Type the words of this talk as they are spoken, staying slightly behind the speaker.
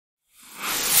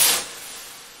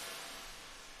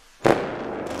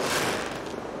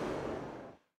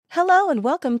Hello and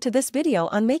welcome to this video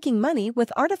on making money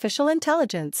with artificial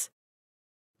intelligence.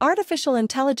 Artificial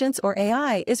intelligence or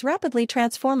AI is rapidly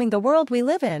transforming the world we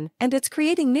live in, and it's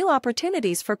creating new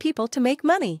opportunities for people to make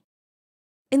money.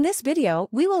 In this video,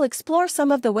 we will explore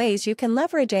some of the ways you can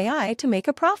leverage AI to make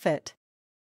a profit.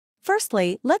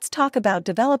 Firstly, let's talk about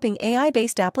developing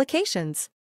AI-based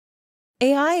applications.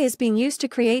 AI is being used to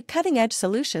create cutting-edge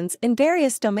solutions in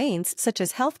various domains such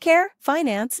as healthcare,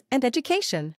 finance, and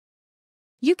education.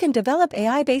 You can develop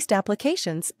AI-based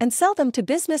applications and sell them to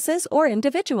businesses or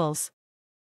individuals.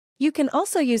 You can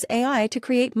also use AI to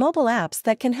create mobile apps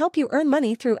that can help you earn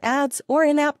money through ads or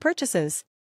in-app purchases.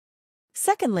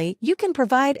 Secondly, you can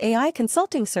provide AI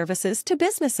consulting services to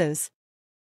businesses.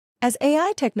 As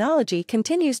AI technology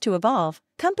continues to evolve,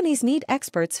 companies need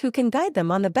experts who can guide them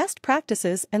on the best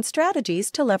practices and strategies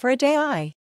to leverage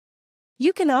AI.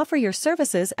 You can offer your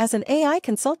services as an AI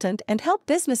consultant and help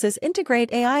businesses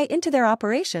integrate AI into their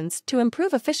operations to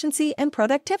improve efficiency and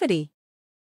productivity.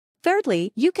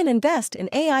 Thirdly, you can invest in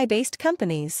AI-based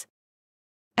companies.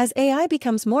 As AI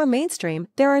becomes more mainstream,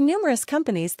 there are numerous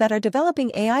companies that are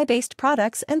developing AI-based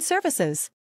products and services.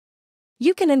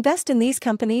 You can invest in these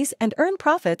companies and earn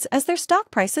profits as their stock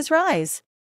prices rise.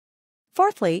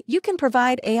 Fourthly, you can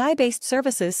provide AI-based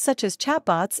services such as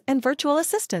chatbots and virtual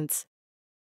assistants.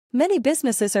 Many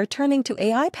businesses are turning to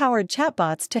AI-powered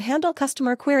chatbots to handle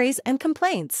customer queries and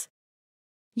complaints.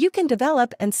 You can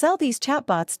develop and sell these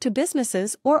chatbots to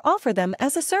businesses or offer them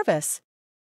as a service.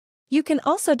 You can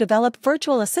also develop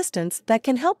virtual assistants that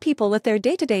can help people with their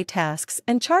day-to-day tasks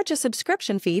and charge a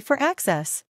subscription fee for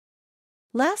access.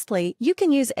 Lastly, you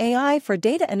can use AI for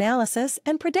data analysis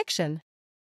and prediction.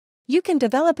 You can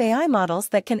develop AI models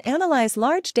that can analyze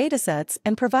large datasets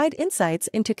and provide insights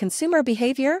into consumer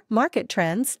behavior, market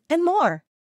trends, and more.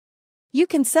 You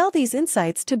can sell these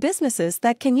insights to businesses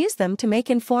that can use them to make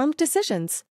informed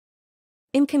decisions.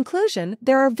 In conclusion,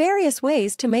 there are various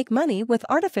ways to make money with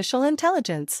artificial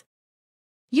intelligence.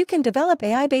 You can develop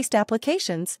AI-based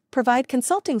applications, provide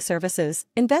consulting services,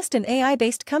 invest in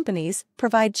AI-based companies,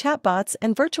 provide chatbots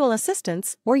and virtual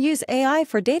assistants, or use AI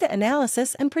for data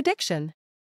analysis and prediction.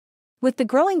 With the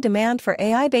growing demand for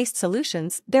AI-based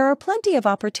solutions, there are plenty of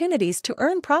opportunities to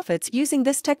earn profits using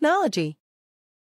this technology.